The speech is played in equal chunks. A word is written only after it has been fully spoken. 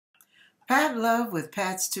Pat Love with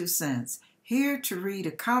Pat's 2 cents, here to read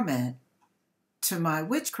a comment to my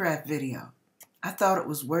witchcraft video. I thought it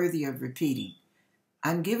was worthy of repeating.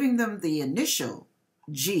 I'm giving them the initial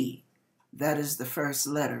G, that is the first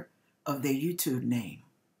letter of their YouTube name.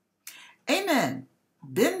 Amen.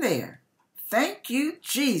 Been there. Thank you,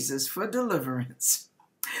 Jesus, for deliverance.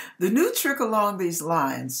 The new trick along these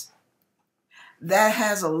lines that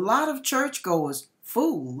has a lot of churchgoers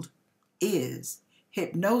fooled is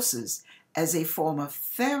hypnosis as a form of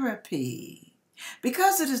therapy,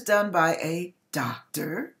 because it is done by a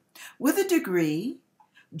doctor with a degree,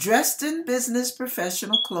 dressed in business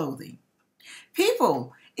professional clothing.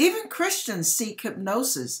 People, even Christians, seek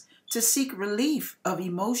hypnosis to seek relief of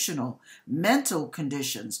emotional, mental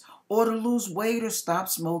conditions, or to lose weight or stop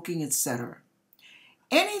smoking, etc.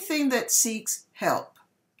 Anything that seeks help,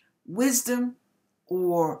 wisdom,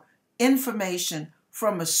 or information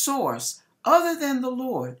from a source other than the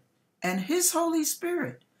Lord and His Holy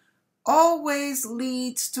Spirit always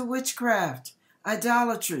leads to witchcraft,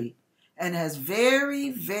 idolatry, and has very,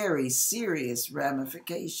 very serious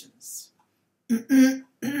ramifications.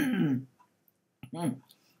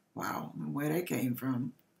 Wow, where that came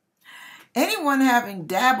from. Anyone having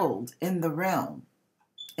dabbled in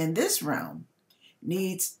this realm,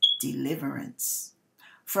 needs deliverance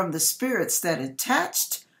from the spirits that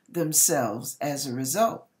attached themselves as a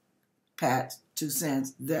result. Pat, 2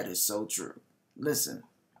 cents, that is so true. Listen,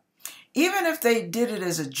 even if they did it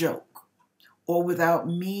as a joke or without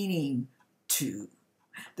meaning to,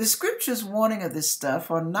 the scriptures warning of this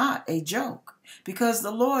stuff are not a joke, because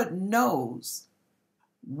the Lord knows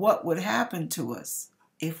what would happen to us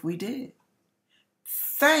if we did.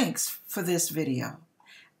 Thanks for this video.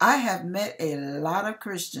 I have met a lot of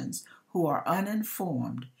Christians who are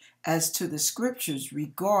uninformed as to the scriptures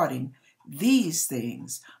regarding these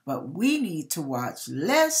things, but we need to watch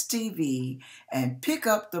less TV and pick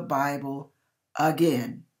up the Bible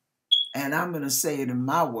again. And I'm going to say it in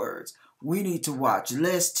my words. We need to watch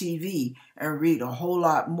less TV and read a whole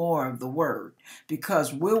lot more of the Word,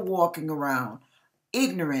 because we're walking around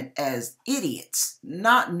ignorant as idiots,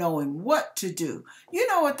 not knowing what to do. You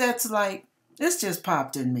know what that's like? This just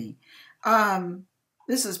popped in me.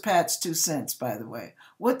 This is Pat's 2 cents, by the way.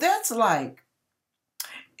 What that's like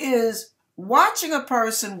is watching a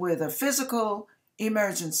person with a physical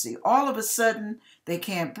emergency. All of a sudden, they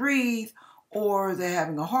can't breathe, or they're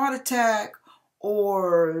having a heart attack,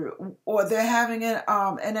 or they're having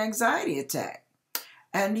an anxiety attack.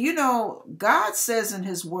 And you know, God says in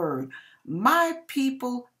His Word, my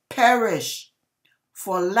people perish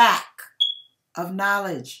for lack of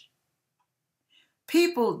knowledge.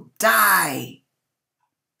 People die,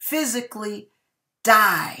 physically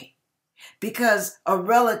die, because a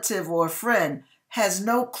relative or a friend has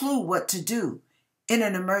no clue what to do in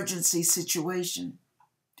an emergency situation.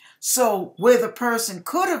 So where the person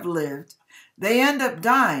could have lived, they end up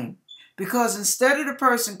dying, because instead of the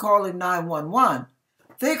person calling 911,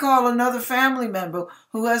 they call another family member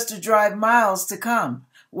who has to drive miles to come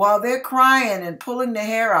while they're crying and pulling their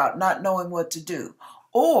hair out, not knowing what to do.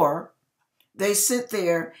 Or they sit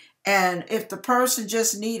there, and if the person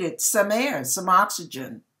just needed some air, some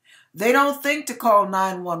oxygen, they don't think to call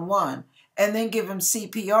 911 and then give them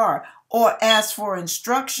CPR or ask for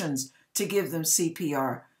instructions to give them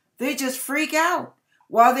CPR. They just freak out.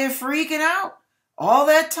 While they're freaking out, all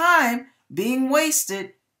that time being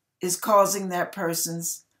wasted is causing that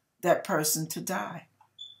person to die.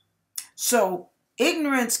 So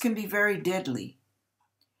ignorance can be very deadly.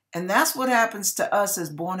 And that's what happens to us as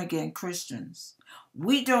born-again Christians.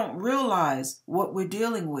 We don't realize what we're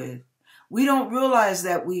dealing with. We don't realize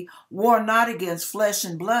that we war not against flesh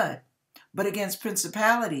and blood, but against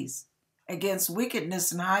principalities, against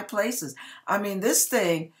wickedness in high places. I mean, this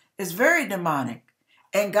thing is very demonic.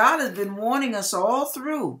 And God has been warning us all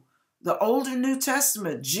through the Old and New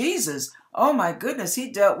Testament. Jesus, oh my goodness, He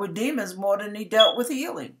dealt with demons more than He dealt with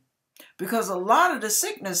healing, because a lot of the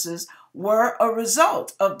sicknesses were a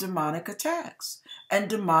result of demonic attacks and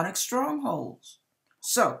demonic strongholds.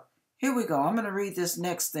 So here we go. I'm going to read this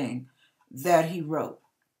next thing that he wrote.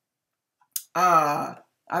 I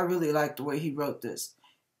really like the way he wrote this.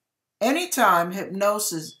 Anytime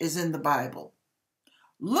hypnosis is in the Bible,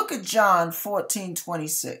 look at John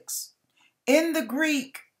 14:26. In the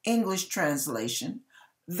Greek English translation,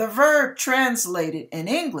 the verb translated in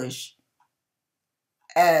English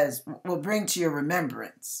as will bring to your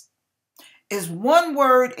remembrance is one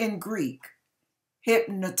word in Greek,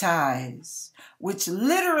 hypnotize, which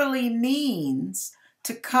literally means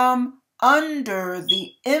to come under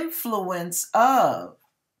the influence of.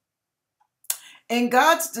 In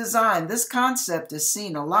God's design, this concept is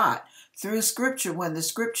seen a lot through scripture, when the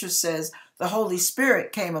scripture says the Holy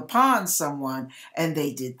Spirit came upon someone and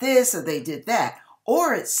they did this or they did that,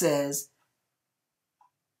 or it says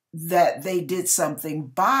that they did something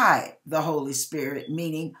by the Holy Spirit,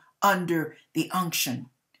 meaning under the unction,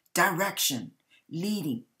 direction,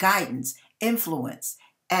 leading, guidance, influence,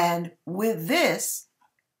 and with this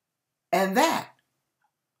and that,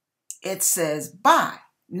 it says by.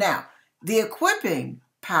 Now, the equipping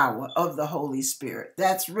power of the Holy Spirit,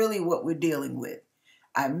 that's really what we're dealing with.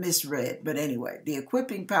 I misread, but anyway, the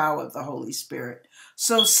equipping power of the Holy Spirit.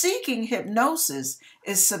 So seeking hypnosis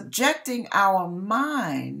is subjecting our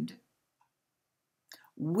mind,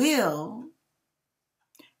 will,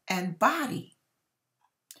 and body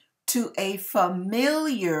to a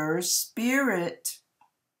familiar spirit,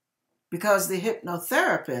 because the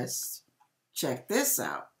hypnotherapist, check this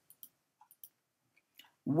out,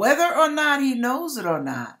 whether or not he knows it or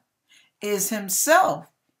not, is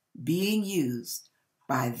himself being used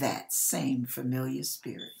by that same familiar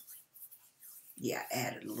spirit. Yeah, I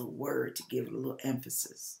added a little word to give it a little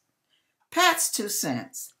emphasis. Pat's 2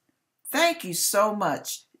 cents. Thank you so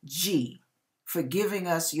much, G, for giving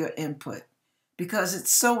us your input, because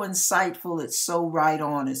it's so insightful, it's so right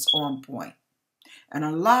on, it's on point. And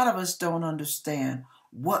a lot of us don't understand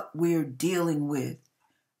what we're dealing with.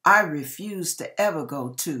 I refuse to ever go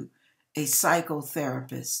to a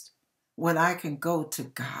psychotherapist when I can go to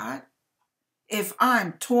God. If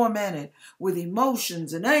I'm tormented with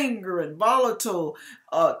emotions and anger and volatile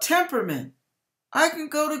temperament, I can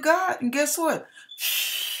go to God, and guess what?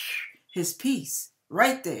 His peace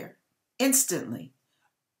right there, instantly,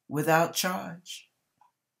 without charge.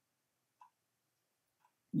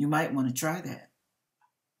 You might want to try that.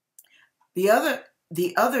 The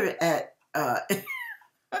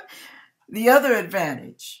other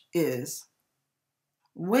advantage is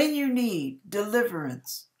when you need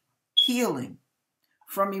deliverance, healing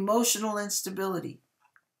from emotional instability,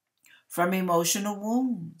 from emotional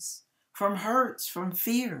wounds, from hurts, from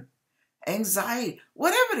fear, anxiety,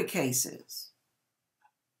 whatever the case is,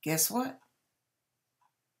 guess what?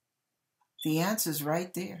 The answer's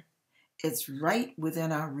right there. It's right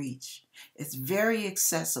within our reach. It's very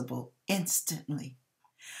accessible instantly,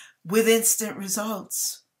 with instant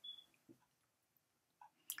results.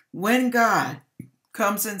 When God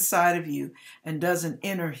comes inside of you and does an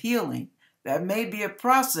inner healing, that may be a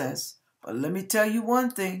process, but let me tell you one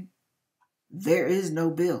thing, there is no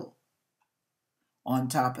bill. On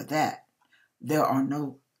top of that, there are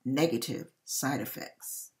no negative side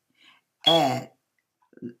effects. Add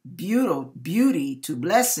beauty to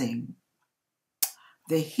blessing.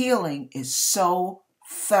 The healing is so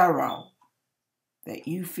thorough that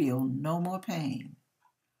you feel no more pain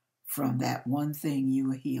from that one thing you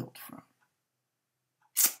were healed from.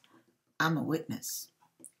 I'm a witness.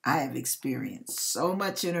 I have experienced so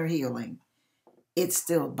much inner healing, it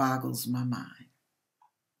still boggles my mind.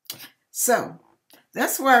 So,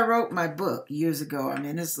 that's why I wrote my book years ago. I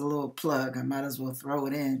mean, it's a little plug. I might as well throw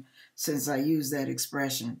it in since I use that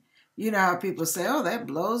expression. You know how people say, oh, that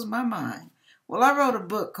blows my mind. Well, I wrote a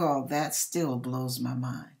book called That Still Blows My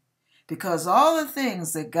Mind, because all the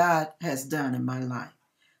things that God has done in my life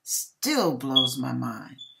still blows my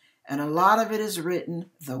mind. And a lot of it is written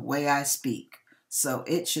the way I speak. So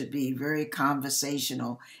it should be very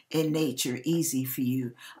conversational in nature, easy for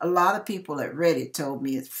you. A lot of people that read it told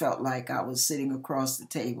me it felt like I was sitting across the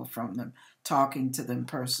table from them, talking to them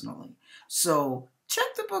personally. So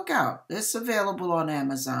check the book out. It's available on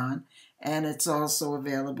Amazon, and it's also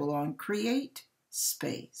available on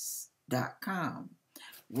createspace.com,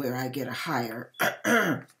 where I get a higher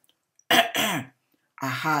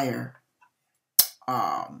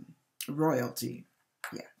royalty.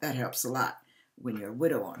 Yeah, that helps a lot when you're a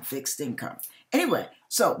widow on fixed income. Anyway,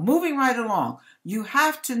 so moving right along, you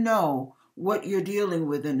have to know what you're dealing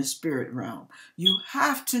with in the spirit realm. You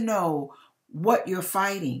have to know what you're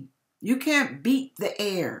fighting. You can't beat the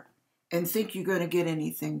air and think you're going to get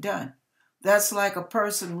anything done. That's like a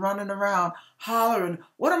person running around hollering,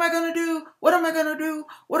 what am I going to do? What am I going to do?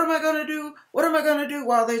 What am I going to do? What am I going to do?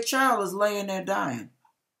 While their child is laying there dying.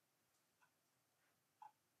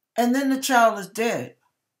 And then the child is dead.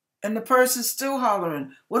 And the person's still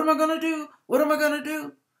hollering, what am I going to do? What am I going to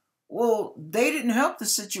do? Well, they didn't help the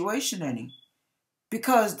situation any,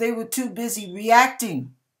 because they were too busy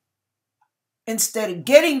reacting instead of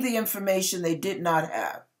getting the information they did not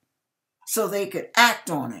have so they could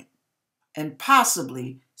act on it and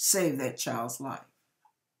possibly save that child's life.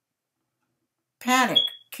 Panic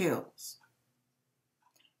kills.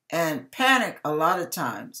 And panic, a lot of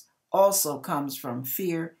times, also comes from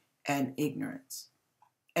fear and ignorance.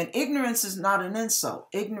 And ignorance is not an insult.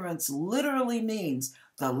 Ignorance literally means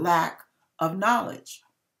the lack of knowledge.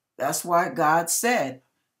 That's why God said,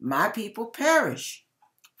 my people perish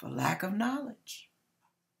for lack of knowledge.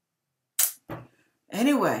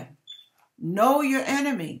 Anyway, know your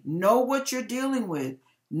enemy. Know what you're dealing with.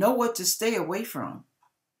 Know what to stay away from.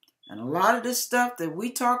 And a lot of this stuff that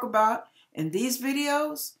we talk about in these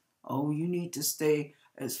videos, oh, you need to stay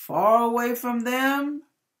as far away from them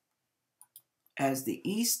as the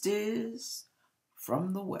East is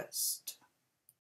from the West.